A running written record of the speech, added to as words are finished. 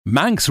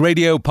Manx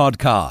Radio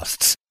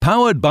Podcasts,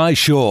 powered by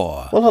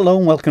Shaw. Well, hello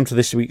and welcome to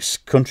this week's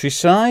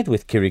Countryside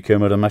with Kiri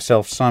Kermode and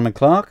myself, Simon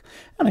Clark.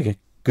 And a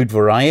good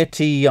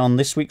variety on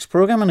this week's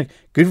programme and a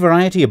good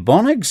variety of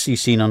bonnegs you've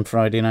seen on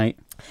Friday night.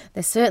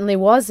 There certainly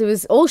was. It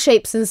was all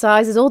shapes and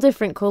sizes, all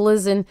different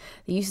colours, and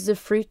the uses of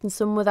fruit and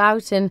some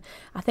without. And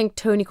I think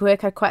Tony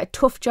Quirk had quite a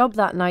tough job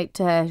that night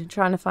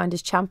trying to find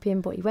his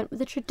champion, but he went with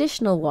the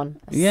traditional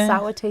one, a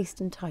sour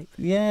tasting type.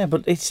 Yeah,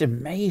 but it's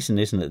amazing,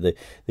 isn't it?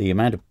 The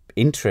amount of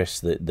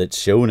interest that's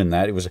shown in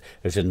that. It was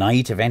a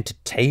night of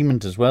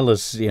entertainment as well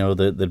as, you know,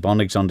 the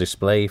bonnegs on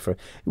display.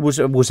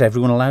 Was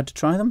everyone allowed to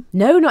try them?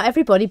 No, not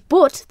everybody,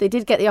 but they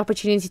did get the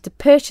opportunity to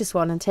purchase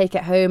one and take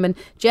it home. And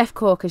Jeff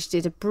Corkish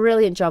did a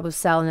brilliant job of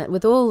selling it,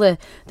 with all the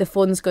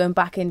funds going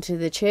back into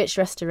the church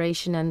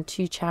restoration and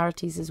 2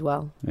 charities as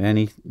well.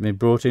 Any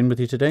brought in with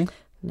you today?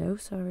 No,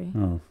 sorry.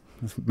 Oh,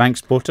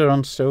 Manx butter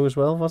on stow as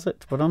well, was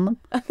it? Put on them?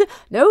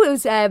 No, it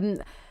was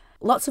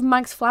lots of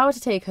Manx flour to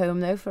take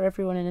home, though, for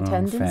everyone in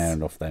attendance. Fair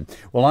enough, then.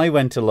 Well, I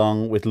went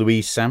along with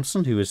Louise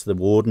Sampson, who is the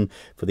warden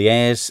for the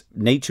Ayres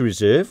Nature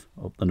Reserve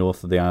up the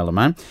north of the Isle of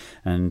Man,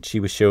 and she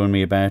was showing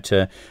me about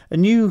a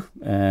new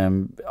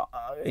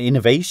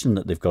innovation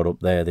that they've got up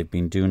there. They've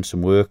been doing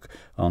some work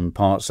on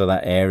parts of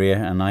that area,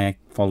 and I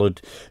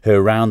followed her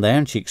around there,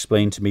 and she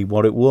explained to me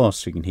what it was,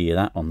 so you can hear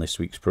that on this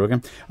week's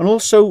programme. And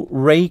also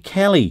Ray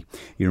Kelly,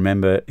 you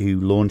remember, who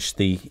launched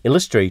the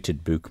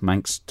illustrated book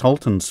Manx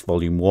Toltons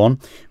Volume 1,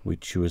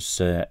 which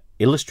was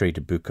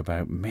illustrated book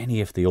about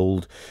many of the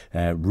old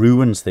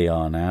ruins they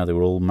are now. They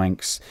were all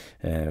Manx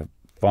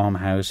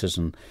farmhouses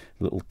and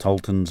little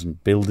Toltons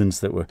and buildings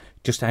that were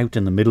just out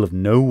in the middle of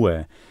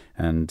nowhere.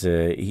 And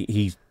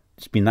he's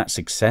been that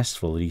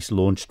successful. He's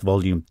launched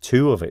volume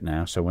 2 of it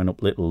now. So I went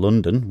up Little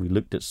London. We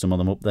looked at some of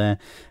them up there.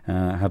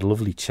 Had a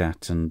lovely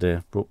chat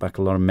and brought back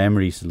a lot of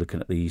memories looking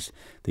at these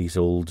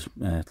old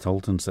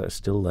Toltons that are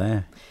still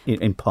there,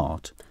 in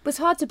part. It was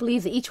hard to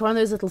believe that each one of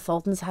those little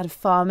Toltons had a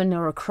farming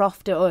or a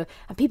croft, and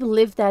people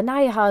lived there.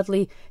 Now you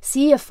hardly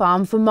see a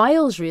farm for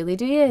miles, really,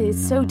 do you?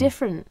 It's so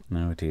different.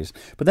 No, it is.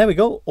 But there we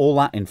go. All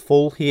that in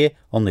full here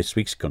on this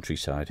week's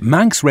Countryside.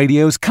 Manx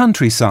Radio's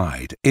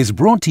Countryside is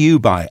brought to you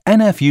by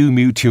NFU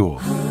Mutual.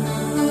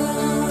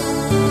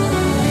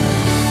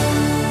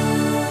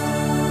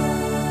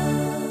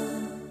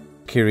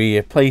 Kiri,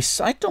 a place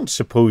I don't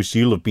suppose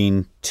you'll have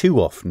been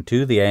too often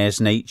to, the Ayres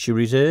Nature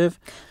Reserve.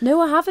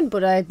 No, I haven't,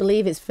 but I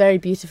believe it's very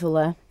beautiful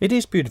there. It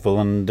is beautiful,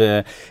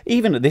 and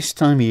even at this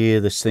time of year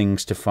there's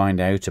things to find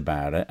out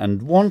about it,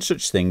 and one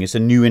such thing is a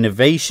new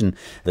innovation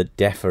that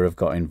DEFRA have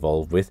got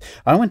involved with.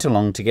 I went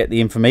along to get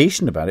the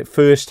information about it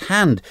first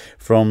hand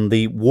from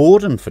the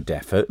warden for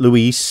DEFRA,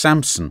 Louise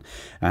Sampson,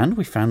 and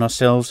we found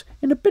ourselves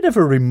in a bit of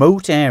a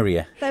remote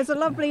area. There's a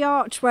lovely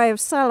archway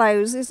of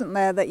sallows, isn't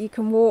there, that you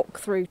can walk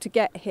through to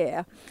get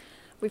here.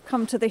 We've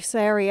come to this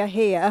area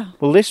here.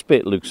 Well, this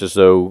bit looks as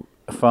though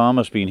a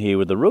farmer's been here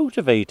with a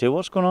rotavator.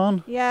 What's going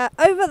on? Yeah,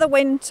 over the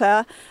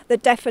winter, the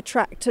DEFRA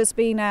tractor's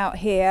been out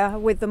here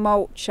with the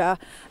mulcher,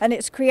 and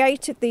it's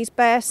created these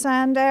bare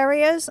sand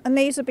areas, and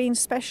these have been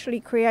specially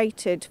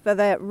created for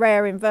the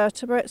rare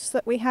invertebrates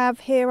that we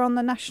have here on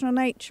the National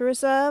Nature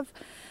Reserve.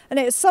 And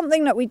it's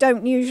something that we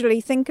don't usually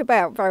think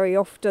about very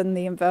often,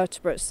 the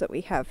invertebrates that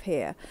we have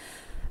here.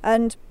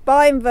 And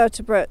by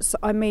invertebrates,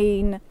 I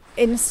mean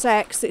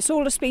insects. It's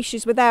all the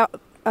species without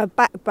a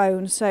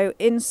backbone, so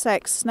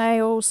insects,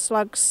 snails,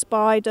 slugs,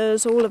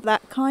 spiders, all of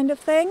that kind of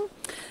thing.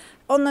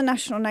 On the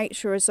National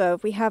Nature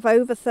Reserve, we have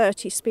over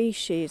 30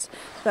 species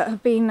that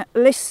have been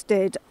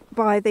listed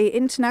by the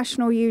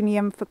International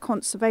Union for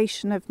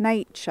Conservation of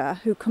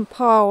Nature, who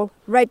compile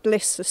red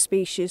lists of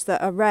species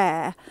that are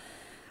rare.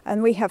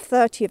 And we have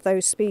 30 of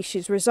those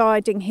species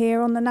residing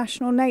here on the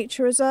National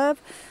Nature Reserve,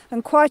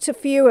 and quite a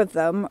few of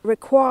them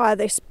require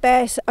this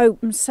bare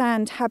open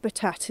sand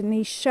habitat in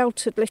these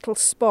sheltered little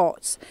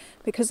spots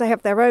because they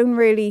have their own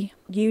really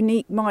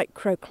unique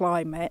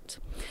microclimate.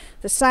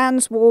 The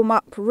sands warm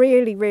up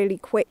really, really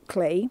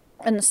quickly,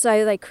 and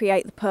so they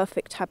create the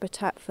perfect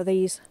habitat for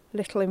these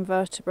little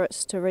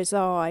invertebrates to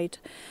reside.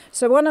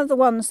 So one of the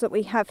ones that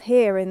we have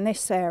here in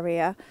this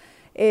area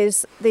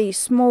is the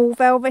small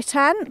velvet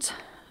ant.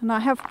 And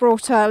I have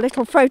brought a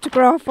little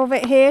photograph of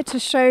it here to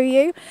show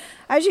you.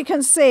 As you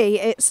can see,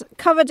 it's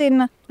covered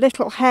in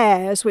little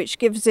hairs, which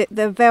gives it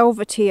the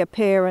velvety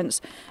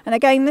appearance. And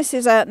again, this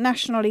is a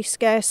nationally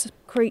scarce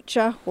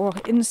creature or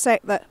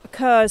insect that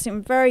occurs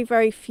in very,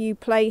 very few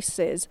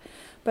places.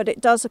 But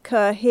it does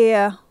occur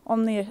here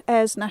on the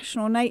Ayres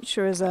National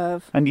Nature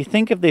Reserve. And you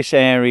think of this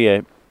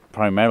area,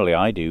 primarily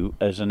I do,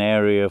 as an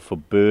area for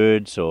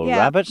birds or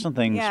rabbits and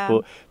things,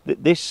 but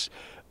this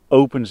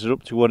opens it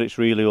up to what it's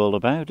really all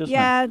about, doesn't it?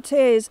 Yeah, it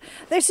is.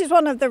 This is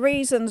one of the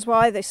reasons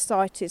why this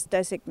site is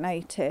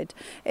designated.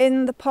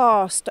 In the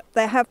past,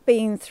 there have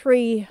been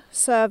 3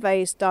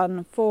 surveys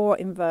done for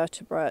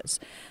invertebrates.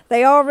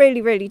 They are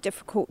really, really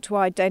difficult to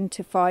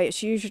identify.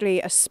 It's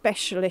usually a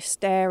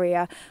specialist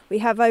area. We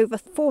have over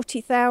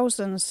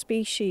 40,000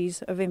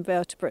 species of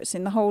invertebrates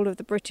in the whole of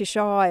the British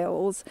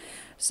Isles.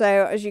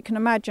 So as you can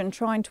imagine,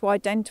 trying to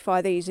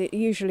identify these, it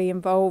usually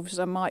involves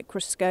a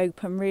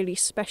microscope and really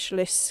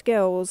specialist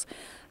skills.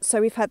 So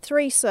we've had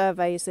 3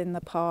 surveys in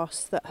the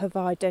past that have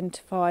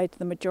identified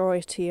the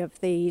majority of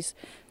these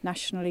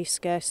nationally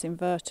scarce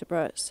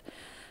invertebrates.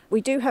 We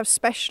do have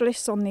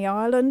specialists on the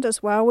island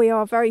as well. We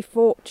are very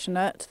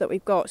fortunate that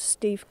we've got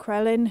Steve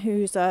Krellin,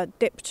 who's a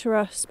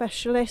Diptera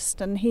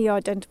specialist, and he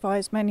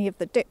identifies many of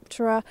the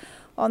Diptera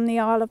on the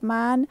Isle of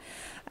Man.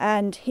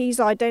 And he's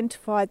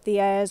identified the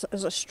Ayers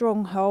as a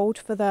stronghold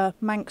for the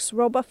Manx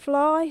robber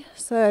fly.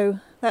 So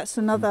that's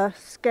another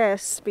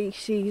scarce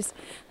species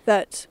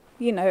that,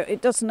 you know,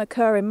 it doesn't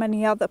occur in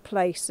many other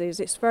places.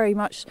 It's very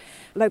much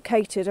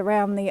located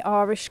around the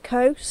Irish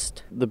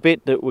coast. The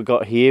bit that we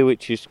got here,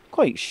 which is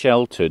quite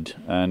sheltered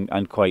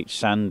and quite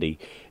sandy,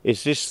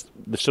 is this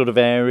the sort of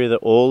area that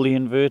all the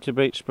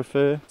invertebrates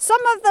prefer? Some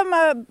of them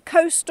are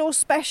coastal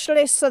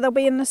specialists, so they'll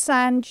be in the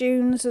sand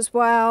dunes as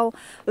well.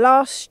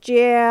 Last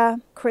year,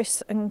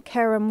 Chris and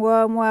Karen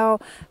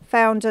Wormwell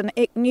found an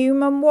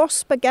ichneumon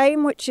wasp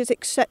again, which is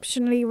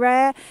exceptionally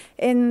rare,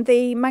 in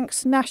the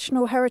Manx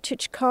National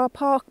Heritage Car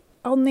Park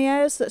on the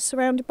Ayers that's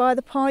surrounded by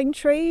the pine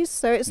trees.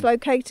 So it's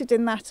located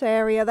in that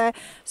area there.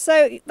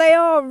 So they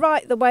are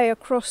right the way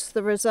across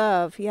the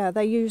reserve. Yeah,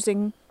 they're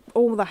using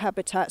all the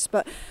habitats,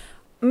 but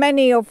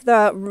many of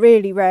the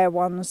really rare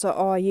ones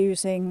are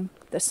using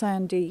the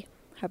sandy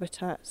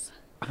habitats.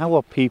 How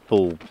are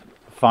people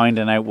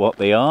finding out what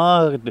they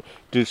are?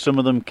 Do some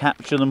of them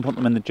capture them, put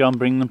them in the jar,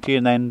 bring them to you,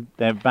 and then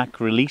they're back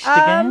released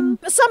again?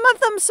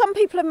 Some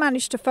people have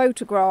managed to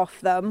photograph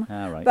them.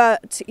 Right.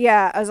 But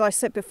yeah, as I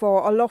said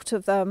before, a lot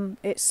of them,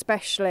 it's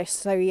specialists.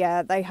 So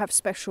yeah, they have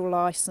special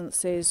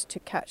licenses to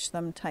catch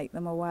them, take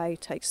them away,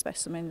 take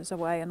specimens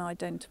away and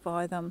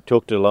identify them.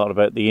 Talked a lot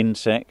about the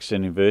insects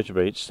and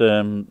invertebrates.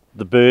 The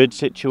bird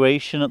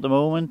situation at the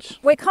moment?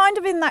 We're kind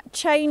of in that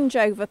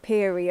changeover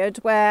period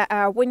where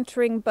our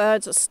wintering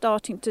birds are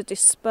starting to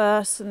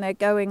disperse and they're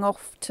going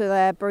off to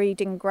their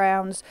breeding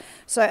grounds.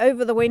 So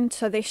over the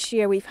winter this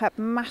year we've had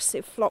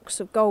massive flocks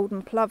of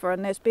golden plover,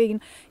 and there's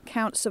been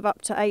counts of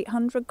up to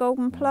 800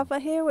 golden plover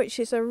here, which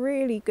is a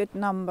really good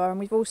number. And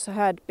we've also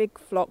had big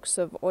flocks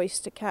of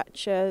oyster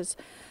catchers,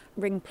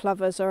 ring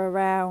plovers are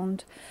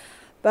around.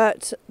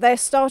 But they're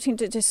starting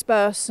to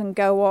disperse and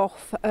go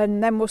off,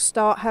 and then we'll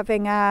start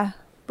having our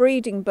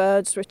breeding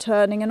birds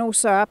returning and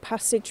also our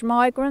passage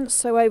migrants.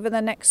 So over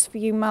the next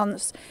few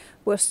months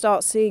we'll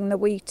start seeing the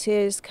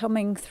wheaties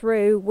coming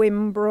through,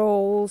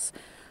 whimbrels.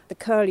 The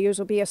curlews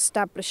will be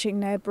establishing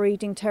their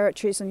breeding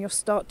territories and you'll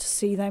start to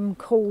see them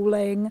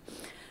calling.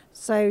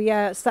 So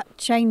yeah, it's that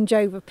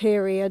changeover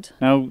period.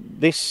 Now,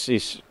 this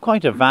is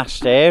quite a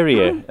vast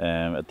area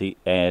at the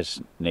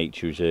Ayers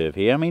Nature Reserve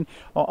here. I mean,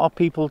 are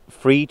people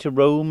free to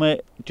roam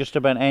it just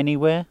about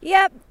anywhere?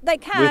 Yep, they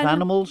can. With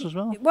animals as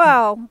well?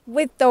 Well,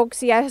 with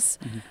dogs, yes.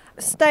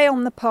 Stay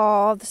on the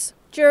paths.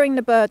 During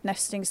the bird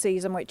nesting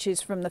season, which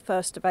is from the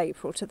 1st of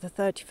April to the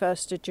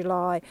 31st of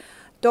July,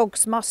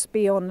 dogs must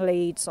be on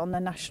leads on the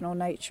National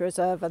Nature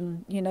Reserve,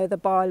 and you know the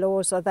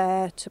bylaws are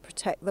there to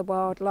protect the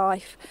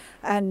wildlife,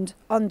 and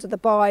under the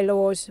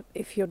bylaws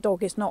if your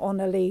dog is not on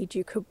a lead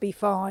you could be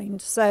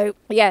fined. So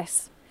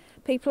yes,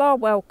 people are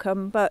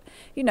welcome, but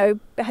you know,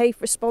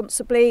 behave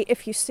responsibly.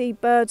 If you see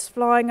birds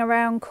flying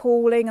around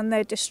calling and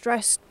they're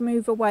distressed,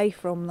 move away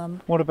from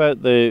them. What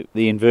about the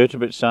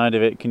invertebrate side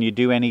of it? Can you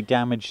do any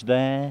damage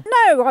there?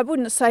 No, I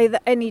wouldn't say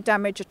that any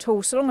damage at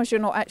all, so long as you're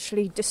not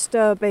actually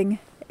disturbing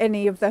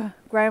any of the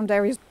ground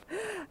areas.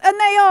 And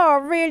they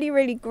are really,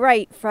 really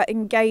great for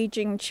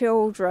engaging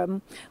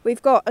children.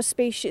 We've got a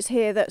species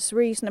here that's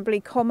reasonably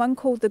common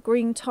called the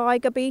green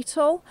tiger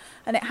beetle,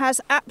 and it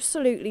has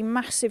absolutely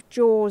massive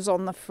jaws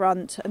on the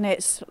front, and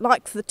it's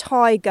like the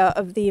tiger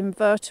of the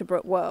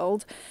invertebrate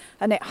world,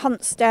 and it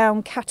hunts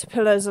down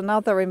caterpillars and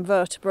other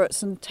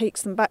invertebrates and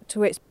takes them back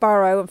to its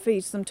burrow and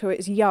feeds them to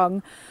its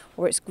young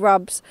or its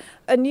grubs.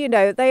 And you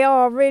know, they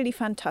are really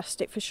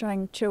fantastic for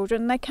showing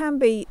children. They can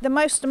be the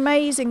most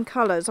amazing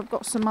colours. I've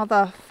got some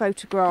other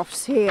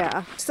photographs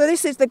here. So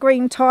this is the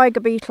green tiger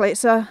beetle.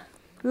 It's a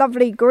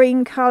lovely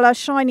green colour,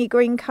 shiny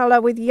green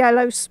colour with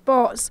yellow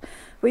spots.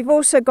 We've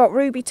also got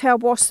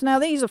ruby-tailed wasps. Now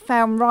these are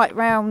found right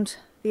round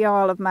the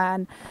Isle of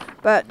Man,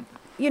 but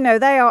you know,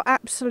 they are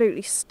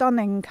absolutely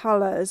stunning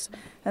colours,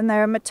 and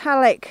they're a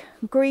metallic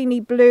greeny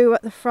blue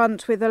at the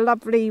front with a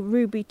lovely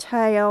ruby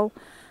tail.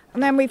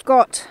 And then we've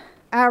got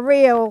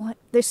our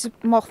this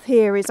moth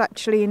here is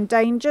actually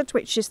endangered,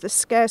 which is the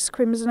scarce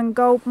crimson and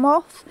gold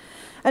moth.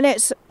 And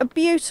it's a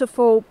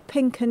beautiful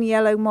pink and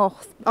yellow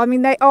moth. I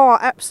mean, they are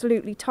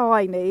absolutely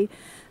tiny,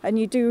 and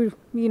you do,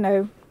 you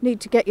know, need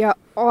to get your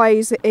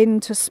eyes in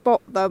to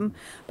spot them,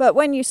 but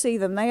when you see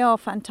them, they are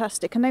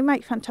fantastic, and they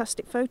make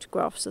fantastic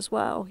photographs as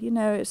well. You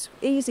know, it's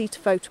easy to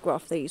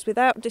photograph these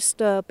without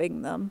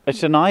disturbing them.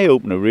 It's an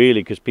eye-opener,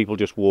 really, because people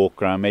just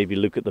walk around, maybe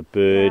look at the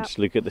birds,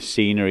 look at the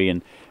scenery,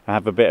 and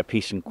have a bit of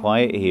peace and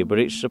quiet here. But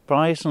it's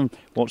surprising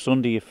what's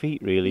under your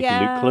feet, really, if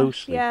you look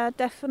closely. Yeah,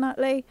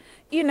 definitely.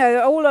 You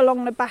know, all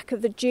along the back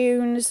of the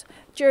dunes,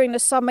 during the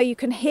summer, you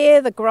can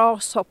hear the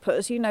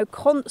grasshoppers, you know,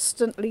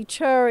 constantly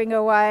churring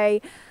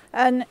away.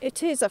 And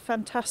it is a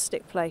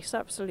fantastic place,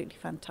 absolutely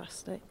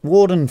fantastic.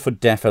 Warden for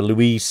DEFA,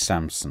 Louise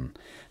Sampson.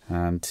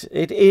 And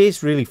it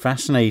is really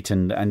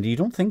fascinating, and you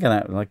don't think of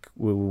that, like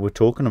we were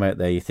talking about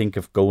there. You think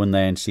of going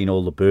there and seeing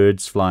all the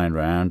birds flying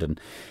around and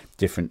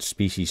different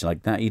species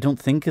like that. You don't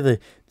think of the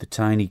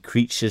tiny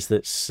creatures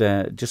that's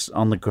just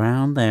on the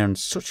ground there, and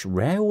such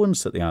rare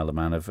ones that the Isle of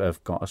Man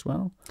have got as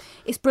well.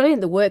 It's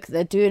brilliant, the work that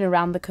they're doing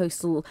around the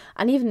coastal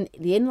and even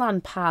the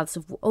inland paths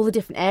of all the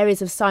different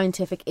areas of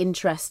scientific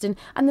interest, and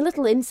the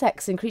little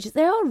insects and creatures.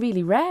 They are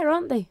really rare,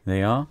 aren't they?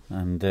 They are,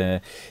 and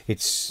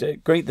it's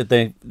great that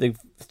they've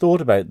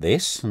thought about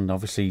this, and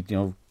obviously, you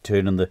know,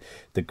 turning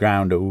the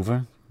ground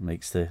over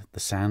makes the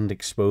sand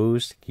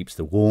exposed, keeps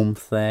the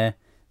warmth there.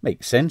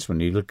 Makes sense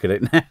when you look at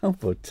it now,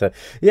 but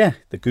yeah,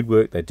 the good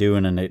work they're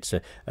doing, and it's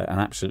an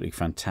absolutely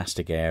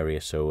fantastic area.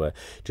 So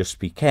just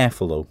be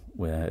careful,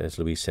 though, as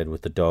Louise said,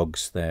 with the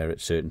dogs there at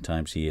certain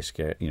times. He is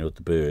scared, you know,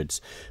 the birds,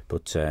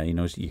 but you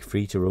know, you're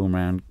free to roam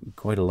around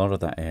quite a lot of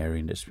that area,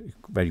 and it's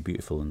very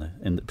beautiful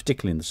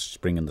particularly in the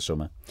spring and the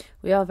summer.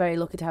 We are very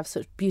lucky to have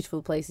such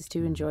beautiful places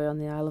to enjoy on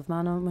the Isle of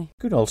Man, aren't we?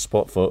 Good old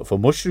spot for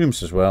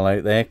mushrooms as well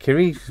out there,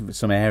 Kiri.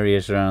 Some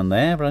areas around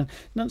there, but I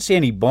don't see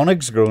any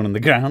bonnogs growing in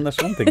the ground.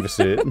 That's one thing for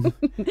certain.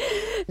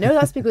 No,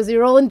 that's because we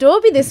were all in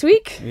Derby this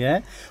week.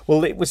 Yeah,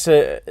 well, it's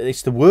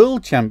the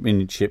World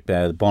Championship,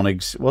 the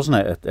bonnogs, wasn't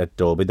it, at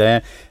Derby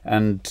there?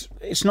 And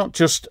it's not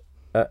just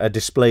a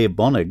display of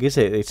bonnog, is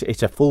it?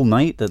 It's a full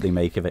night that they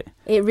make of it.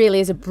 It really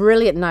is a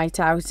brilliant night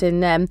out,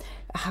 and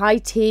high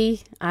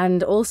tea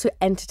and also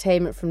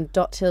entertainment from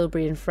Dot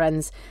Tilbury and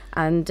friends.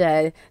 And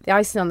the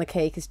icing on the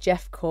cake is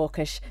Jeff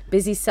Corkish,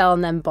 busy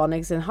selling them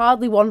bonnogs, and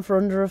hardly one for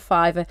under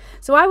 £5.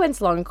 So I went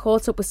along and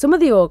caught up with some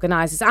of the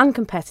organisers and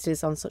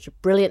competitors on such a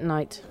brilliant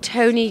night.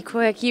 Tony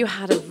Quirk, you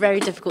had a very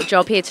difficult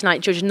job here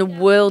tonight judging the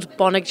World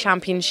Bonnog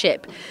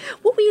Championship.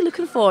 What were you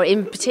looking for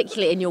in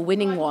particular in your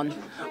winning one?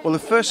 Well, the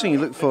first thing you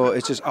look for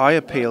is just eye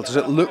appeal. Does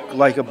it look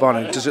like a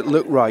bonnog? Does it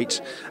look right?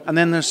 And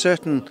then there's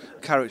certain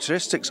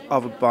characteristics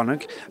of a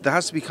bonnog. There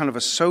has to be kind of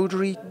a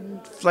soda-y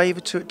flavour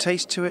to it,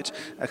 taste to it,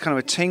 a kind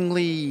of a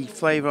tingly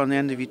flavour on the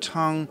end of your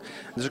tongue.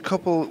 There's a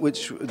couple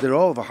which, they're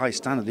all of a high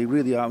standard, they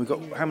really are. We've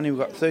got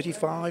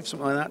 35,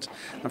 something like that.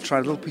 I've tried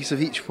a little piece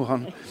of each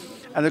one.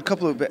 And a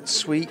couple of a bit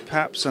sweet,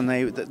 perhaps, and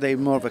they're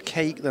more of a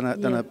cake than a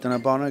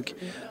bonnog.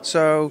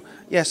 So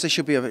yes, they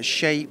should be of a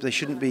shape. They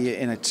shouldn't be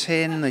in a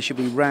tin. They should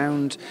be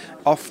round,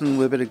 often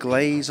with a bit of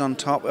glaze on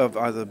top of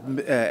either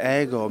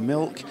egg or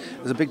milk.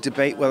 There's a big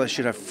debate whether it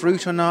should have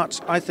fruit or not.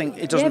 I think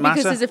it doesn't matter.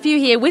 Yeah, because there's a few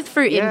here with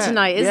fruit in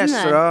tonight, isn't there?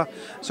 Yes, there are.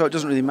 So it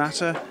doesn't really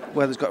matter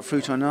whether it's got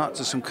fruit or not.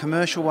 There's some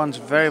commercial ones,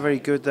 very, very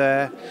good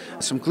there.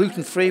 Some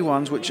gluten-free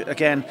ones, which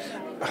again,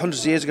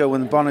 hundreds of years ago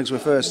when the bonnogs were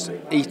first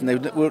eaten, they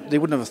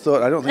wouldn't have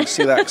thought. I don't think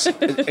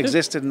celiac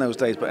existed in those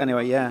days, but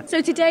anyway, yeah.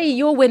 So today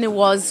your winner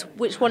was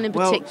which one in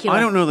particular? Well, I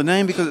don't know the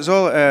name because it's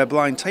all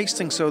blind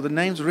tasting, so the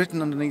name's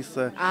written underneath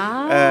the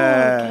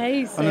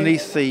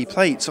underneath the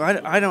plate. So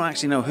I don't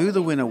actually know who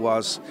the winner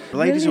was. The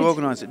ladies who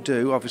organised it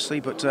do, obviously,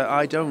 but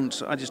I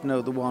don't. I just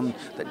know the one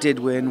that did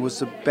win was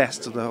the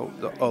best of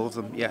all of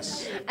them,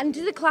 yes. And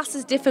do the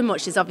classes differ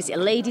much? There's obviously a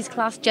ladies'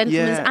 class,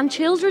 gentlemen's and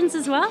children's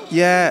as well?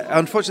 Yeah,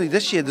 unfortunately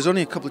this year there's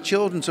only a couple of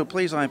children, so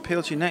please, I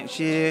appeal to you next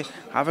year,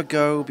 have a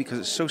go, because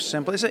it's so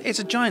simple. It's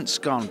a giant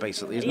scone,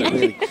 basically, isn't it,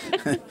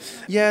 really?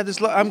 Yeah,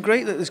 I'm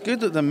great that it's good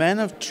that the men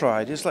have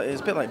tried. It's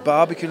a bit like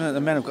barbecue, and the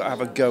men have got to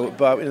have a go at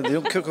barbecue. They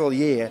don't cook all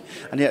year,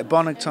 and yet at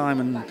bonnog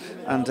time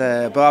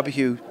and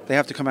barbecue, they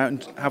have to come out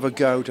and have a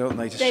go, don't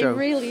they, to show. They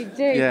really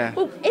do. Yeah.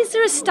 Well, is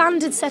there a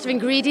standard set of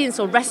ingredients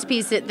or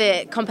recipes that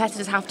the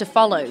competitors have to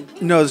follow?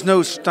 No, there's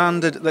no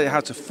standard that they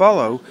have to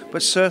follow,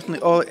 but certainly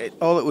all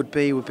it would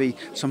be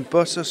some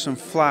butter, some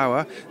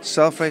flour,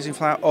 self-raising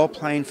flour or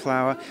plain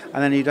flour,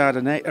 and then you'd add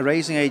a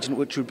raising agent,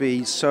 which would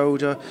be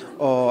soda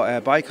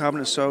or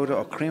bicarbonate soda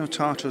or cream of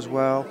tartar as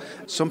well.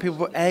 Some people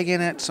put egg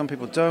in it, some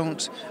people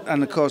don't.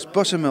 And of course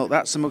buttermilk,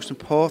 that's the most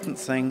important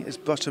thing, is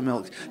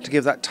buttermilk, to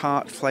give that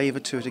tart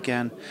flavour to it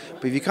again.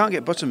 But if you can't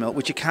get buttermilk,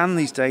 which you can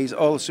these days,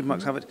 all the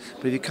supermarkets have it,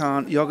 but if you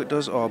can't, yogurt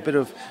does, or a bit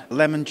of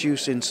lemon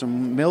juice in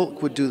some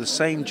milk would do the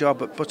same job,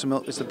 but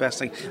buttermilk is the best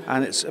thing,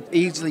 and it's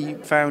easily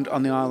found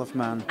on the Isle of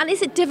Man. And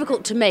is it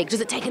difficult to make?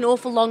 Does it take an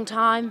awful long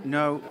time?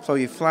 No, throw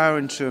your flour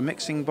into a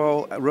mixing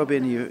bowl, rub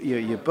in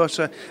your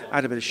butter,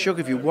 add a bit of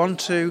sugar if you want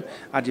to,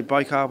 add your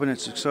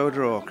bicarbonate of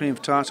soda or cream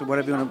of tartar,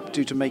 whatever you want to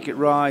do to make it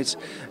rise,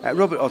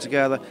 rub it all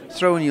together,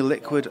 throw in your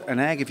liquid, an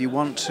egg if you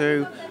want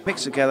to,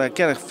 mix it together,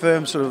 get a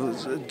firm sort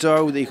of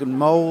dough that you can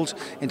mould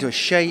into a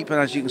shape, and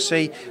as you can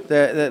see,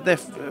 they're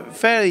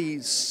fairly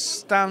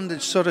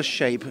standard sort of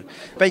shape.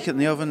 Bake it in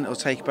the oven, it'll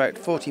take about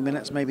 40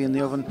 minutes maybe in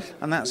the oven,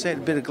 and that's it,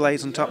 a bit of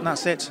glaze on top, and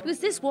that's it. Because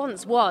this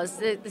once was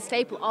the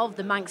staple of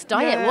the Manx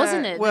diet,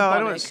 wasn't it? Well, I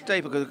don't know it's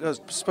staple because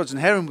spuds and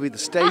herring would be the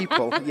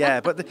staple, yeah,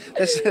 but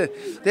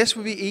this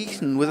would be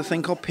eaten with a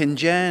thing called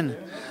pinjane.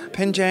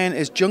 Pinjane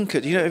is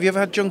junket. Have you ever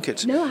had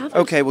junket? No, I haven't.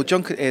 Okay, well,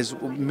 junket is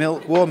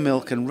milk, warm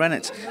milk and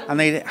rennet, and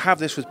they have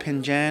this with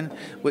pinjane,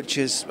 which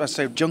is, I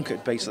say,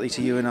 junket basically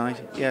to you and I.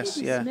 Yes,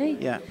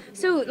 yeah.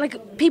 So,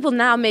 like, people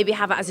now maybe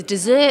have it as a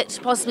dessert,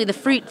 possibly the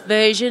fruit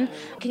version.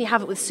 Can you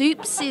have it with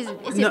soups? Is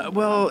No, it?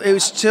 well, it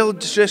was still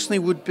traditionally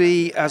would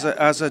be as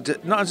a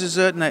not a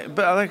dessert,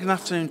 but like an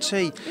afternoon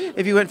tea.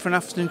 If you went for an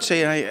afternoon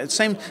tea,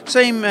 same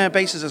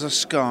basis as a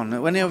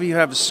scone. Whenever you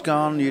have a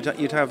scone,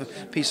 you'd have a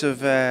piece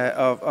of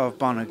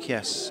bonnock.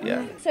 Yes,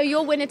 yeah. So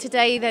your winner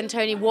today, then,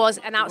 Tony, was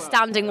an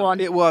outstanding one.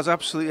 It was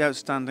absolutely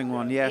outstanding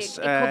one. Yes,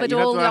 It covered you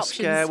had all to the ask,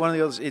 options. one of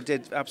the others. It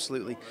did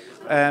absolutely.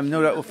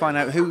 No doubt we'll find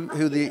out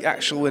who the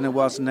actual winner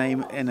was.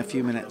 Name in a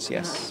few minutes.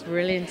 Yes.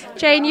 Brilliant.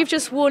 Jane, you've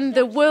just won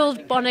the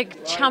World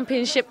Bonnock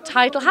Championship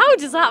title. How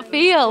does that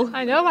feel?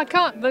 I know, I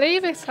can't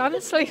believe it,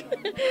 honestly.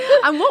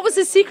 And what was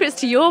the secrets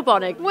to your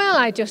bonnock? Well,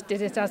 I just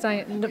did it as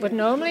I would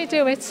normally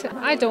do it.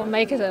 I don't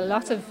make it a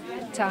lot of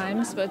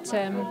times, but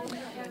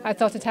I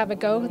thought I'd have a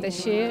go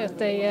this year at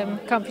the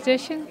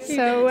competition.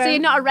 So So you're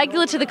not a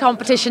regular to the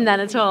competition then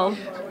at all?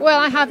 well,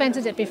 I have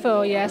entered it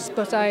before, yes,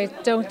 but I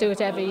don't do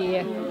it every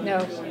year,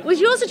 no. Was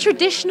yours a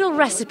traditional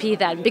recipe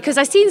then? Because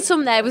I seen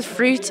some there with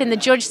fruit and the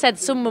judge said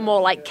some were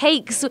more like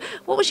cakes.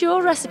 What was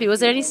your recipe?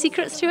 Was there any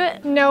secrets to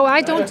it? No,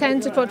 I don't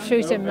tend to put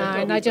fruit in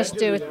mine. I just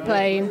do it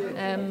plain.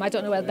 I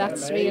don't know whether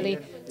that's really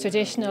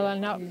traditional or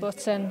not, but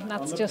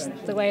that's just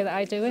the way that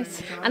I do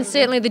it. And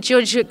certainly the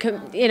judge,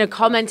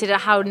 commented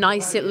at how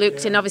nice it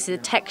looked and obviously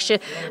the texture.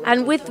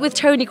 And with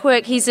Tony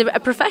Quirke, he's a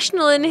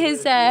professional in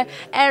his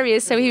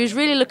area, so he was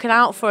really looking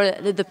out for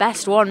the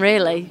best one,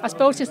 really. I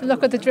suppose just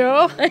look at the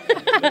draw.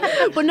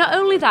 But not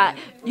only that,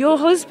 your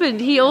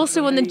husband, he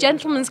also won the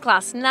gentleman's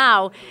class.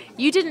 Now,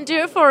 you didn't do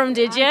it for him,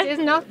 did you? I did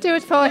not do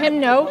it for him,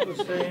 no.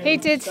 He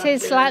did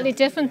his slightly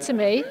different to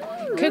me,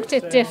 cooked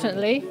it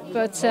differently,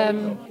 but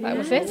that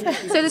was it.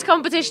 So there's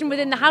competition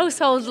within the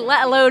household,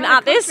 let alone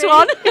at this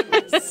one.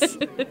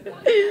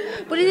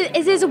 But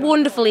it is a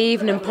wonderful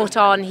evening put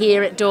on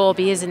here at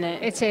Dorby, isn't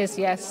it? It is,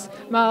 yes.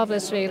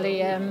 Marvellous,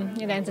 really,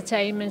 in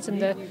entertainment,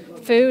 and the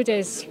food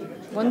is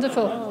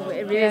wonderful. Oh,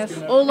 it really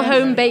is. All the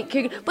home-baked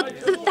cooking. But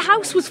the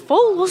house was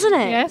full, wasn't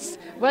it? Yes.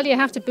 Well, you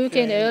have to book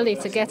in early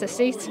to get a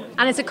seat.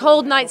 And it's a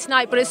cold night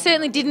tonight, but it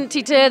certainly didn't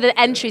deter the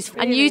entries.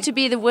 And you to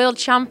be the world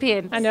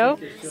champion. I know.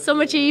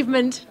 Some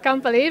achievement.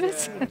 Can't believe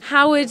it.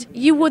 Howard,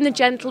 you won the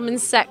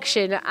gentleman's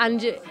section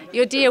and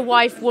your dear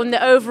wife won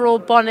the overall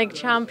bonnock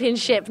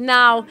championship.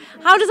 Now,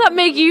 how does that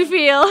make you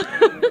feel?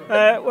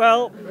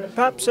 Well,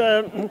 perhaps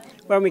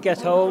when we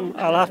get home,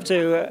 I'll have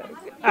to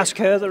ask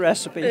her the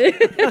recipe.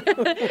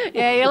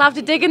 Yeah, you'll have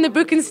to dig in the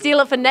book and steal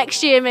it for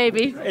next year,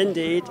 maybe.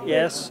 Indeed,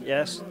 yes.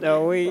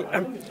 No,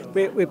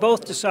 we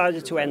both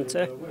decided to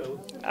enter,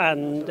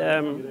 and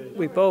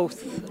we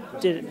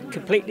both did it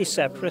completely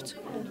separate.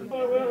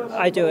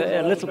 I do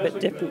it a little bit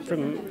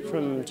different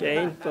from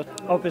Jane, but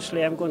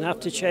obviously I'm going to have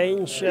to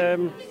change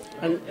and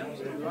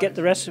get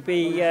the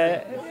recipe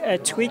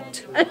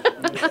tweaked.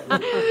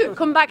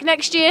 Come back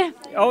next year.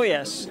 Oh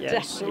yes.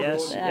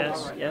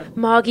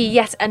 Margie,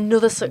 yet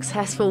another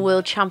successful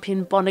world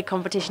champion bonnet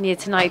competition here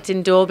tonight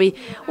in Dorby.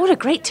 What a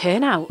great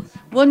turnout.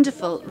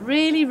 Wonderful,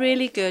 really,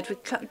 really good. We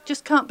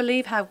just can't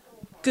believe how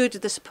good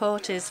the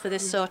support is for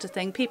this sort of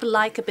thing. People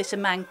like a bit of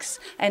Manx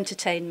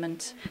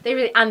entertainment. They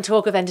really, and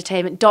talk of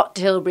entertainment, Dot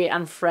Tilbury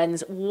and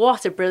friends.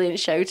 What a brilliant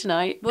show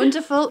tonight.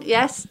 Wonderful,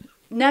 yes.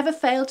 Never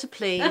fail to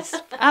please.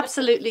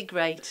 Absolutely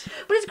great.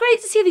 But it's great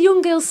to see the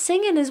young girls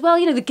singing as well.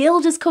 You know, the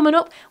Guild is coming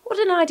up. What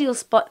an ideal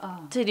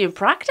spot to do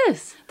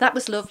practice. That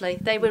was lovely.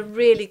 They were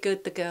really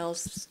good, the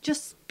girls.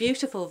 Just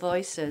beautiful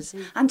voices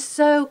and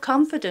so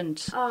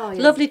confident. Oh,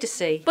 yeah. Lovely to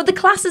see. But the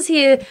classes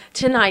here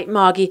tonight,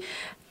 Margie,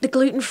 the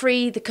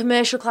gluten-free, the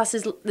commercial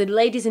classes, the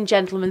ladies and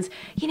gentlemen's,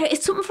 you know,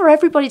 it's something for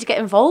everybody to get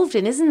involved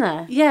in, isn't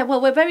there? Yeah, well,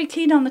 we're very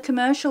keen on the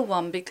commercial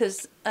one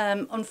because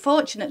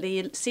unfortunately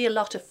you see a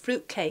lot of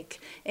fruitcake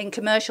in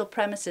commercial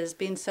premises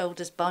being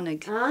sold as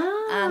bonnock.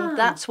 And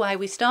that's why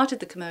we started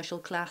the commercial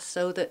class,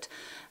 so that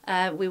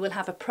we will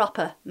have a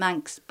proper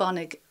Manx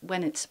bonnock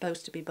when it's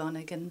supposed to be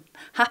bonnock. And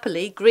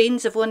happily,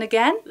 Greens have won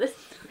again.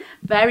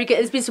 Very good.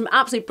 There's been some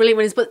absolutely brilliant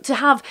winners, but to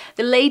have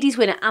the ladies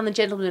winner and the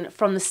gentleman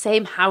from the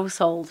same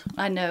household.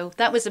 I know.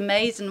 That was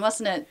amazing,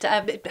 wasn't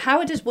it?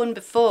 Howard has won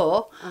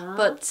before,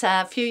 but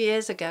a few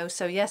years ago.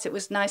 So, yes, it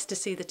was nice to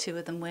see the two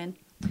of them win.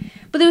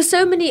 But there were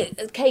so many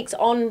cakes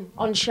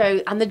on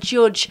show, and the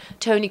judge,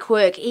 Tony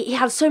Quirk, he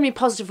had so many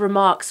positive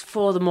remarks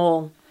for them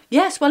all.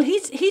 Yes, well,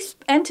 he's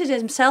entered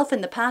himself in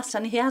the past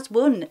and he has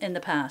won in the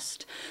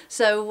past.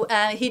 So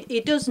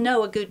he does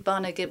know a good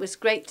Bonnig. It was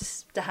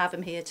great to have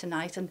him here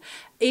tonight, and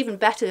even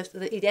better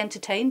that he'd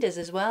entertained us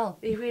as well.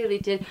 He really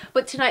did.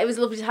 But tonight it was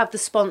lovely to have the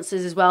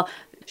sponsors as well.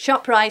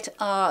 ShopRite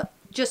are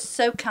just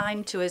so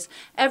kind to us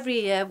every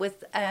year.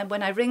 With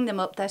when I ring them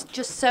up, they're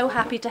just so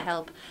happy to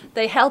help.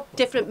 They help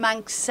different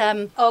Manx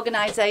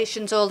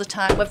organisations all the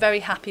time. We're very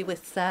happy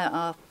with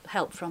our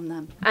help from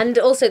them. And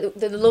also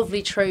the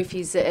lovely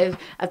trophies that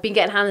have been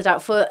getting handed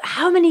out for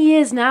how many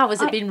years now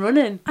has it been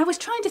running? I was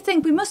trying to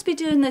think, we must be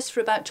doing this for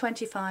about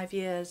 25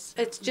 years.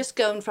 It's just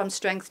going from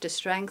strength to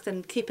strength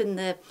and keeping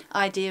the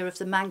idea of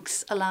the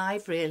Manx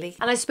alive, really.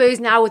 And I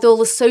suppose now with all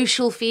the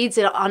social feeds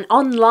and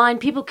online,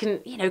 people can,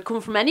 come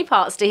from any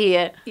parts to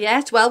here.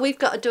 Yes, well, we've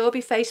got a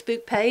Dalby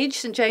Facebook page,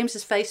 St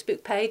James's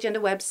Facebook page, and a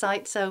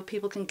website, so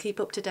people can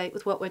keep up to date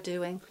with what we're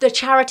doing. The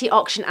charity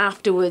auction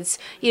afterwards,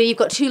 you've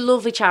got two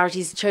lovely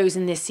charities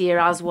chosen this year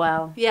as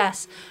well.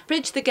 Yes,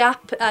 Bridge the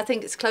Gap, I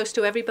think it's close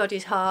to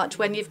everybody's heart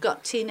when you've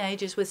got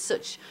teenagers with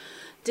such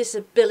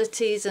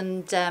disabilities,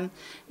 and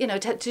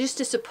just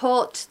to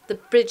support the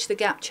Bridge the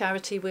Gap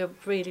charity, we're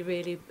really,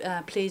 really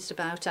pleased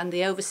about. And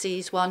the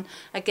overseas one,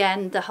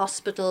 again, the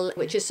hospital,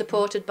 which is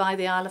supported by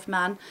the Isle of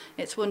Man,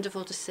 it's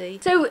wonderful to see.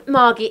 So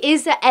Margie,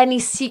 is there any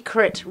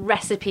secret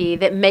recipe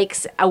that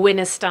makes a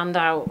winner stand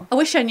out? I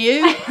wish I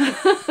knew.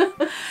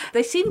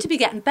 They seem to be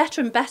getting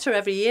better and better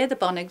every year, the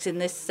Bonnigs in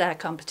this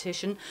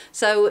competition,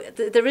 so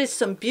there is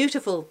some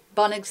beautiful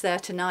Bonnigs there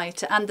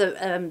tonight,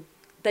 and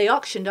they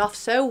auctioned off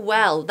so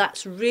well.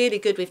 That's really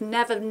good. We've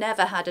never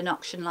had an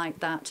auction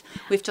like that.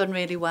 We've done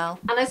really well.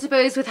 And I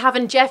suppose with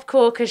having Jeff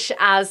Corkish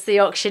as the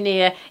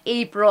auctioneer,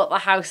 he brought the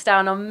house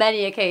down on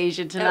many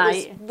occasions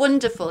tonight. It was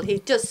wonderful. He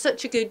does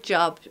such a good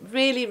job.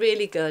 Really,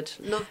 really good.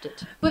 Loved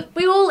it. But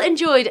we all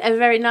enjoyed a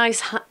very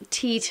nice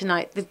tea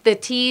tonight. The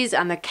teas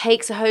and the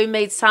cakes are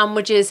homemade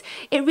sandwiches.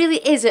 It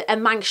really is a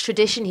Manx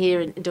tradition here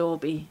in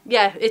Dalby.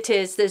 Yeah, it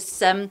is.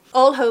 There's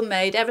all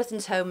homemade.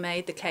 Everything's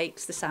homemade. The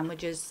cakes, the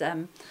sandwiches.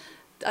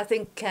 I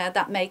think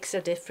that makes a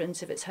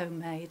difference if it's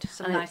homemade.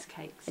 Some nice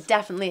cakes.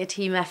 Definitely a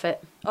team effort.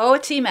 Oh, a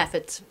team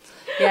effort.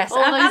 Yes.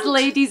 All those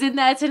ladies in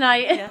there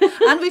tonight. Yeah.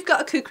 And we've got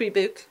a cookery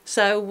book.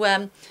 So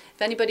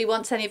if anybody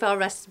wants any of our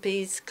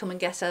recipes, come and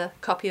get a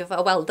copy of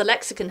the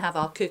Lexicon have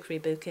our cookery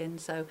book in,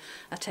 so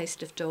A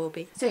Taste of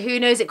Dalby. So who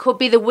knows, it could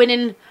be the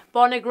winning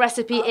Bonnig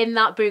recipe in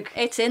that book.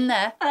 It's in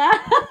there.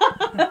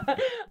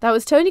 That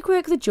was Tony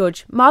Quirk, the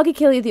judge, Margie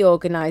Killy, the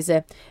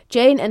organiser,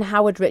 Jane and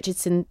Howard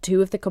Richardson,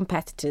 two of the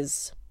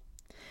competitors.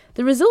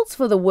 The results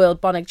for the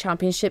World Bonnig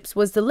Championships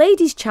was the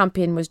ladies'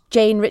 champion was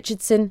Jane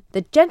Richardson,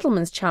 the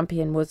gentlemen's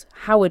champion was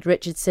Howard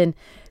Richardson,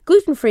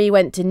 gluten-free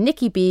went to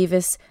Nicky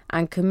Beavis,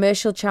 and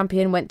commercial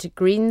champion went to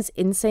Greens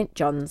in St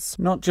John's.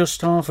 Not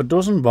just half a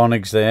dozen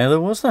Bonnigs there,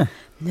 was there?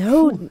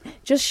 No,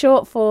 just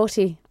short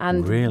 40.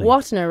 And really?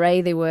 What an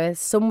array they were.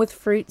 Some with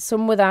fruit,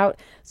 some without,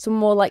 some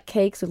more like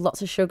cakes with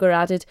lots of sugar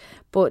added.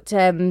 But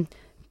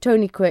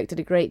Tony Quirk did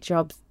a great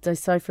job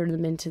deciphering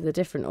them into the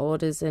different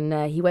orders,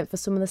 and he went for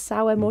some of the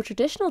sour, more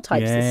traditional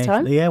types this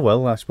time. Yeah,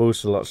 well, I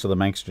suppose lots of the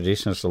Manx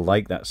traditionalists will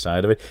like that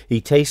side of it. He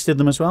tasted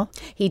them as well?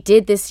 He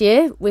did this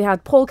year. We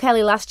had Paul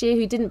Kelly last year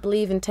who didn't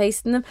believe in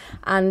tasting them,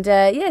 and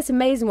it's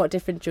amazing what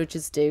different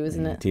judges do,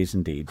 isn't it? It is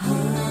indeed.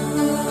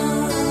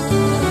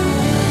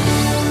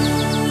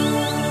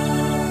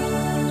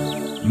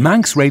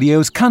 Manx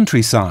Radio's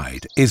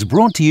Countryside is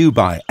brought to you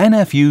by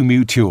NFU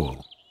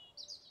Mutual.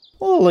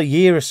 Well, a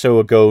year or so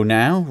ago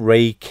now,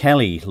 Ray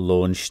Kelly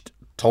launched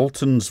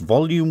Tolton's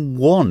Volume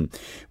 1,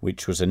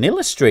 which was an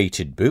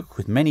illustrated book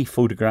with many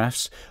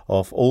photographs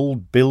of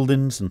old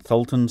buildings and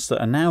Tholtons that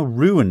are now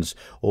ruins,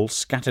 all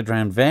scattered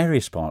around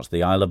various parts of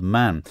the Isle of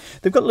Man.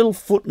 They've got little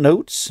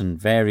footnotes and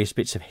various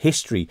bits of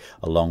history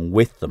along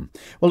with them.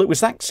 Well, it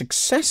was that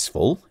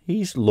successful,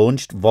 he's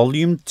launched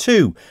Volume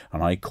 2,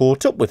 and I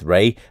caught up with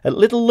Ray at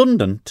Little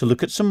London to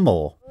look at some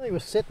more. I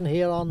was sitting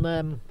here on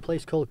a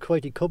place called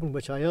Croity Cubbon,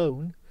 which I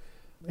own.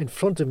 In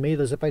front of me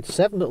there's about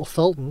 7 little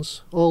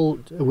Tholtons, all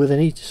within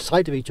each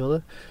side of each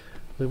other.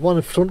 The one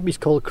in front of me is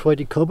called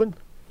Croity Cubbon,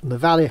 and the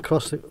valley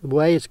across the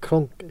way is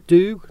Crunk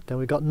Dhu, then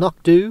we've got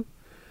Knock Dhu,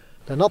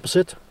 then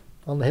opposite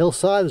on the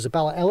hillside there's a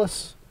Bala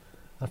Ellis,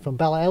 and from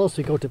Bala Ellis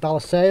we go to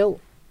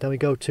Ballasale, then we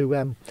go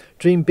to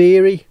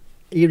Dreambeery,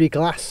 Erie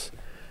Glass,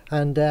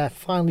 and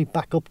finally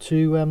back up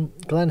to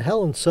Glen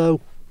Helen, so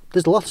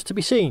there's lots to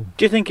be seen.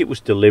 Do you think it was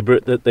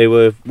deliberate that they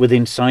were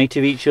within sight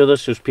of each other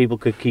so people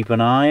could keep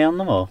an eye on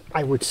them? Or?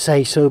 I would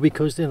say so,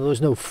 because there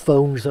was no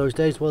phones those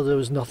days. Well, there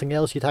was nothing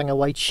else. You'd hang a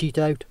white sheet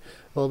out,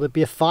 or there'd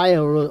be a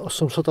fire or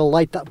some sort of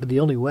light. That would be the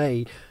only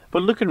way.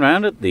 But looking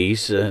around at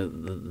these,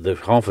 the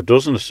half a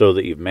dozen or so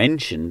that you've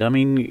mentioned, I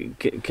mean,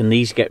 can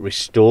these get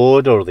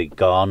restored or are they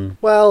gone?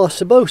 Well, I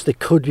suppose they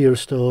could be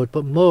restored,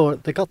 but more,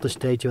 they got to the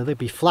stage where they'd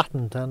be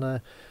flattened.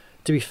 And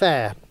to be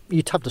fair,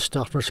 you'd have to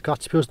start from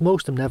scratch because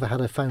most of them never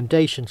had a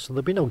foundation, so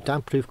there'd be no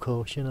damp-proof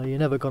course. You're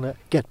never going to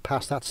get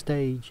past that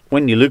stage.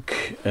 When you look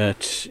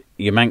at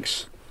your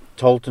Manx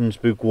Talton's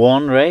Book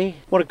 1, Ray,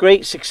 what a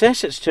great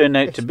success it's turned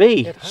out to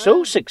be.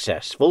 So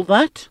successful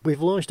that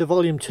we've launched a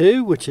Volume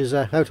 2, which is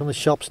out on the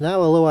shops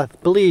now, although I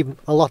believe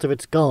a lot of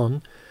it's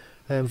gone.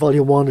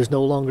 Volume 1 is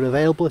no longer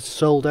available, it's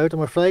sold out, I'm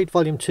afraid.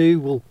 Volume 2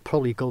 will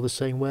probably go the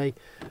same way.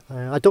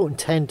 I don't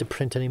intend to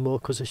print anymore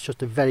because it's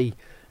just a very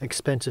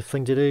expensive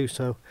thing to do,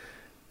 so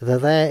they're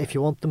there. If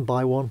you want them,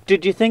 buy one.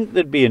 Did you think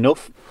there'd be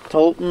enough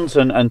Taltons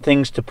and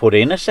things to put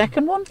in a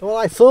second one? Well,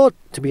 I thought,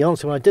 to be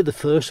honest, when I did the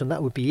first one,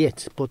 that would be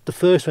it. But the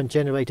first one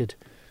generated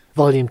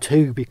Volume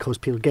 2 because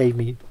people gave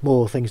me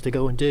more things to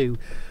go and do.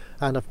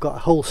 And I've got a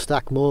whole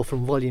stack more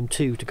from Volume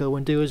 2 to go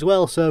and do as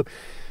well. So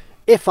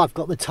if I've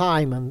got the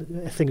time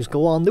and things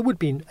go on, there would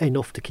be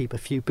enough to keep a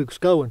few books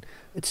going.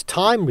 It's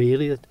time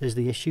really that is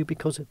the issue,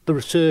 because the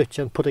research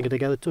and putting it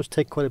together does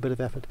take quite a bit of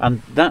effort.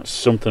 And that's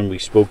something we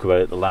spoke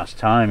about the last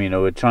time.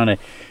 We're trying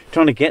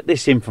to get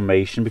this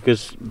information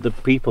because the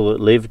people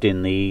that lived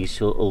in these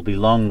will be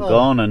long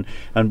gone,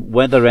 and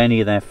whether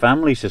any of their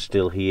families are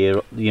still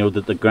here,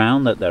 the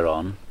ground that they're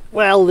on.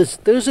 Well,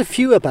 there's a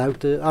few about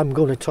that I'm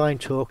going to try and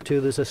talk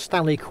to. There's a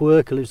Stanley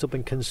Quirk who lives up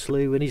in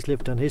Kinslew, and he's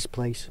lived on his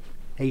place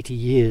 80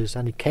 years,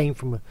 and he came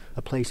from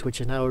a place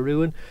which is now a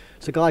ruin.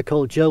 There's a guy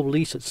called Joe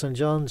Lease at St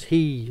John's.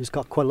 He has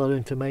got quite a lot of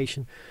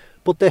information,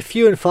 but they're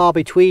few and far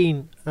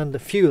between, and the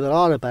few that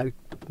are about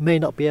may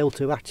not be able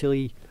to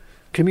actually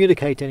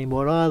communicate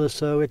anymore either,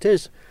 so it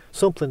is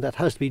something that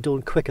has to be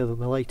done quicker than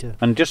later.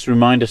 And just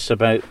remind us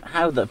about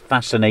how the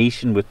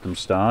fascination with them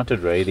started,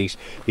 Ray.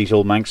 These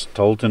old Manx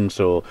Taltons,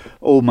 or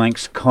old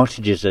Manx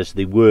cottages as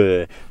they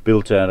were,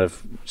 built out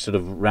of sort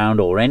of round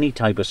or any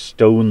type of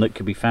stone that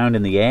could be found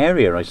in the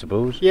area, I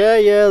suppose. Yeah,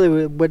 they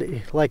were,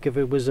 like if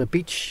it was a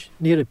beach,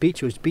 near a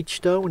beach, it was beach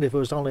stone. If it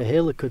was on a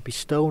hill, it could be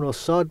stone or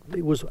sod.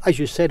 It was, as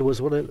you said, was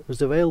what it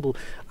was available.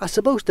 I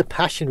suppose the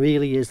passion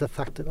really is the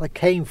fact that I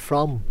came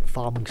from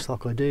farming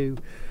stock, I do.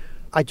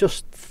 I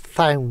just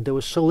found there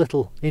was so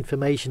little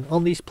information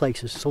on these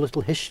places, so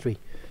little history,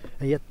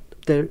 and yet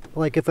they're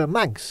like, if a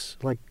Manx,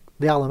 like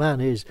the Isle of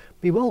Man is,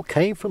 we all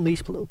came from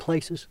these little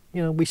places.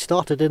 We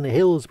started in the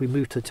hills, we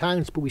moved to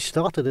towns, but we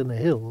started in the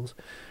hills,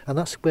 and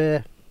that's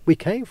where we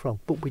came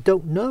from. But we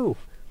don't know.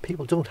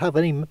 People don't have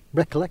any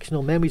recollection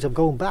or memories of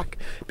going back,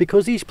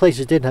 because these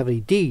places didn't have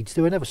any deeds.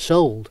 They were never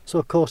sold. So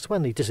of course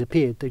when they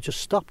disappeared, they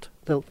just stopped.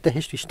 The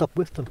history stopped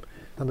with them,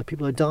 and the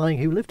people are dying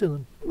who lived in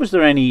them. Was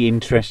there any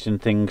interesting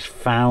things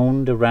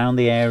found around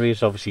the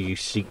areas? Obviously you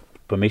seek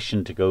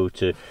permission to go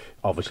to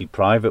obviously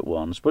private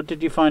ones, but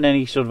did you find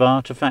any sort of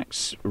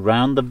artefacts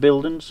around the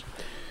buildings?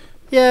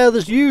 Yeah,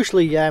 there's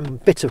usually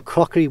bits of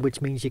crockery,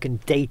 which means you can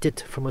date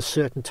it from a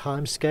certain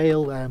time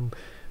scale.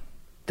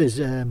 There's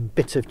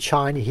bits of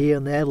china here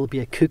and there. There'll be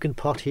a cooking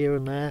pot here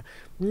and there.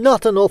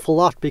 Not an awful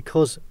lot,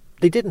 because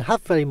they didn't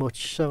have very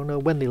much, so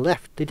when they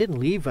left, they didn't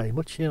leave very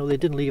much. They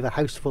didn't leave a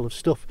house full of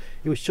stuff.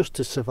 It was just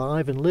to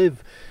survive and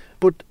live.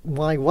 But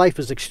my wife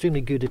is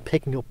extremely good at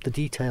picking up the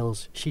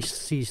details. She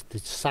sees the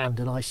sand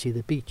and I see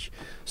the beach.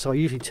 So I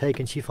usually take,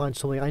 and she finds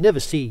something I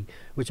never see,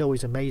 which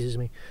always amazes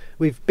me.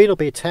 We've been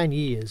up here 10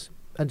 years,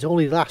 and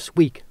only last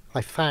week I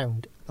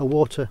found a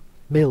water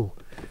mill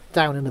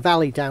down in the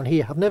valley down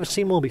here. I've never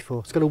seen one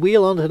before. It's got a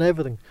wheel on it and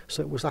everything.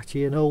 So it was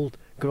actually an old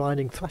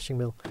grinding thrashing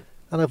mill.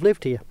 And I've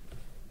lived here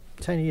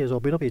 10 years, or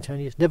been up here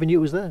 10 years. Never knew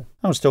it was there.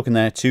 I was talking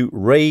there to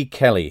Ray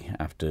Kelly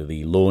after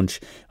the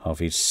launch of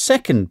his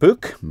second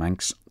book,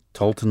 Manx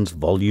Taltons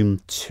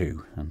Volume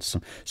 2, and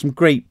some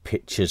great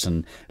pictures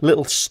and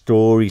little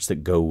stories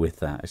that go with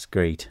that. It's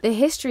great. The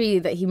history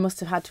that he must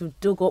have had to have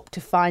dug up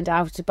to find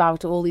out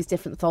about all these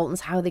different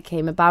Taltons, how they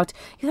came about,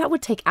 that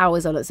would take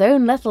hours on its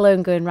own, let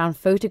alone going around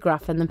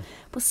photographing them.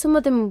 But some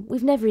of them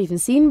we've never even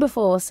seen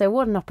before, so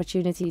what an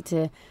opportunity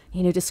to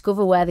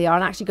discover where they are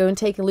and actually go and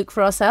take a look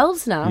for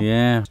ourselves now.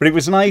 Yeah, but it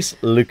was nice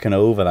looking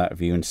over that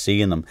view and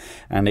seeing them,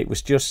 and it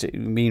was just,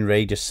 me and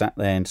Ray just sat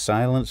there in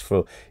silence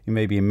for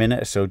maybe a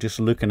minute or so, just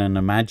looking and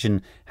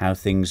imagine how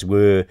things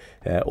were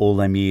all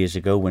them years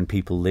ago when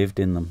people lived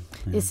in them.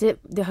 Yeah. Is it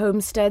the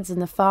homesteads and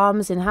the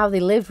farms and how they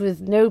lived with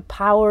no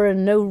power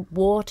and no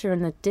water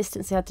and the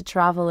distance they had to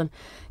travel, and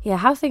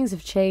how things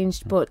have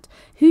changed. But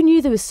who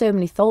knew there was so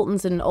many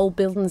Taltons and old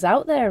buildings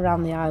out there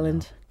around the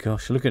island?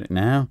 Gosh, look at it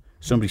now.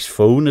 Somebody's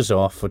phone is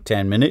off for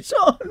 10 minutes.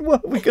 Oh,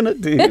 what are we going to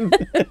do?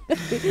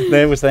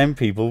 There was them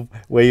people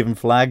waving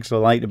flags or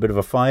lighting a bit of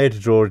a fire to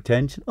draw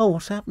attention. Oh,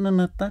 what's happening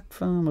at that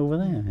farm over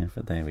there? Yeah,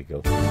 but there we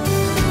go.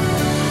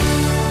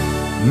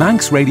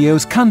 Manx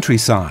Radio's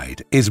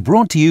Countryside is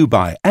brought to you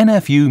by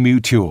NFU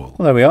Mutual.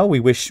 Well, there we are. We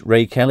wish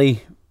Ray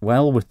Kelly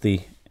well with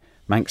the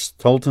Manx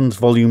Taltons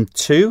Volume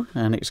 2,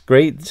 and it's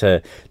great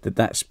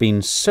that's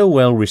been so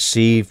well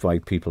received by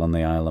people on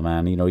the Isle of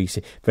Man. He's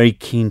a very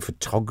keen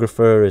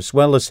photographer, as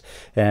well as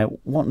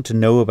wanting to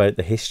know about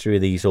the history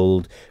of these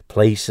old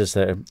places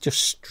that are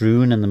just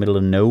strewn in the middle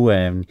of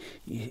nowhere. And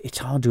it's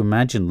hard to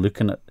imagine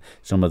looking at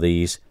some of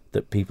these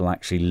that people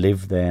actually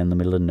live there in the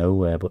middle of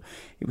nowhere. But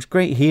it was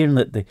great hearing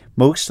that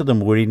most of them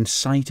were in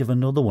sight of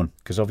another one,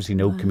 because obviously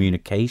no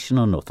communication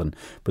or nothing,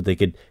 but they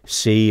could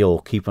see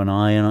or keep an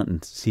eye on it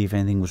and see if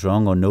anything was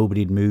wrong, or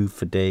nobody had moved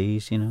for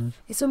days, you know.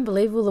 It's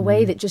unbelievable the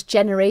way that just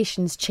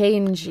generations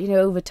change, you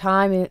know, over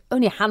time.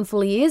 Only a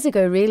handful of years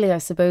ago, really, I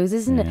suppose,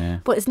 isn't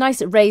it? But it's nice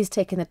that Ray's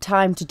taken the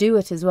time to do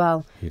it as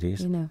well. It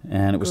is. You know,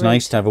 and it was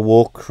nice to have a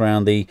walk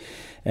around the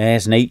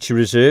Ayres Nature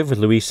Reserve with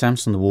Louise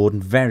Sampson, the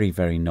warden. Very,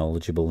 very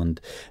knowledgeable, and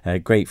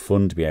great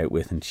fun to be out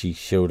with. And she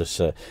showed us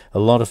a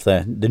lot of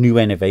the new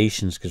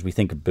innovations, because we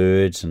think of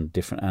birds and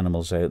different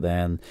animals out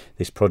there. And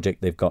this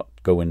project they've got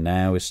going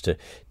now is to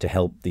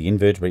help the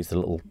invertebrates, the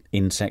little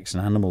insects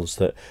and animals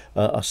that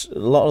a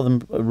lot of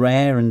them are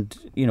rare and,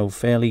 you know,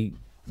 fairly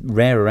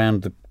rare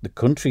around the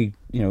country,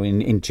 you know,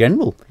 in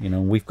general, you know.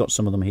 And we've got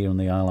some of them here on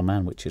the Isle of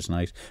Man, which is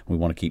nice. We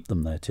want to keep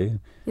them there too.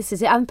 This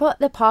is it, and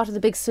they're part of the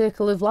big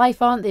circle of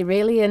life, aren't they,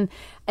 really? And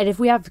if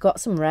we have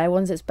got some rare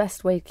ones, it's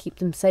best way to keep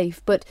them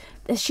safe. But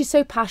she's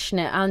so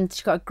passionate, and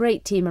she's got a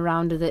great team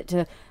around her that,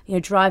 you know,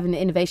 driving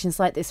innovations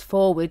like this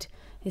forward.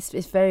 It's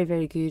very,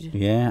 very good.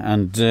 Yeah,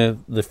 and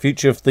the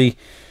future of the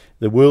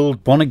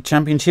World Bonnig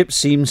Championship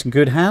seems in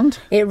good hand.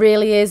 It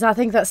really is. I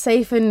think that's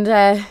safe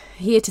and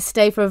here to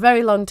stay for a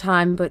very long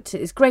time. But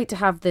it's great to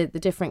have the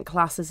different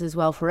classes as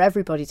well for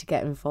everybody to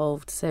get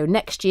involved. So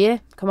next year,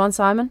 come on,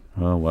 Simon.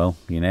 Oh, well,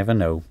 you never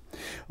know.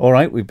 All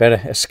right, we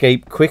better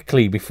escape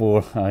quickly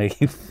before I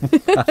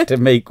have to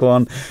make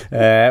one.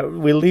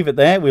 We'll leave it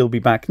there. We'll be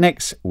back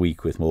next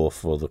week with more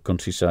for the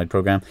Countryside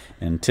programme.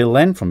 Until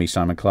then, from me,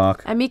 Simon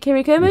Clark. And me,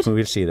 Kiri Kermode.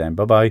 We'll see you then.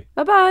 Bye-bye.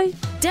 Bye-bye.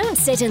 Don't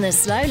sit in the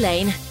slow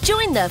lane.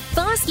 Join the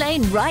fast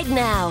lane right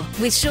now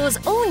with Shaw's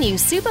all-new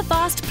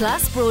Superfast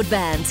Plus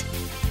broadband.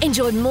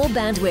 Enjoy more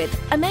bandwidth,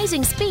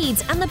 amazing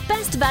speeds and the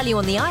best value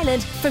on the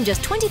island from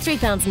just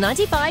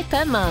 £23.95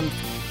 per month.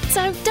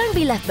 So don't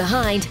be left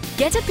behind.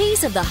 Get a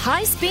piece of the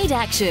high-speed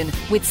action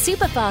with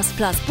Superfast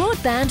Plus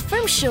broadband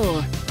from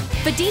Shaw.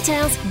 For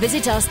details,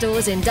 visit our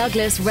stores in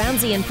Douglas,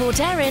 Ramsey and Port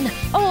Erin,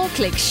 or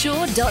click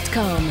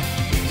shaw.com.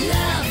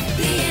 Love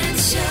being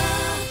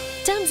Shaw.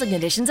 Terms and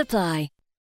conditions apply.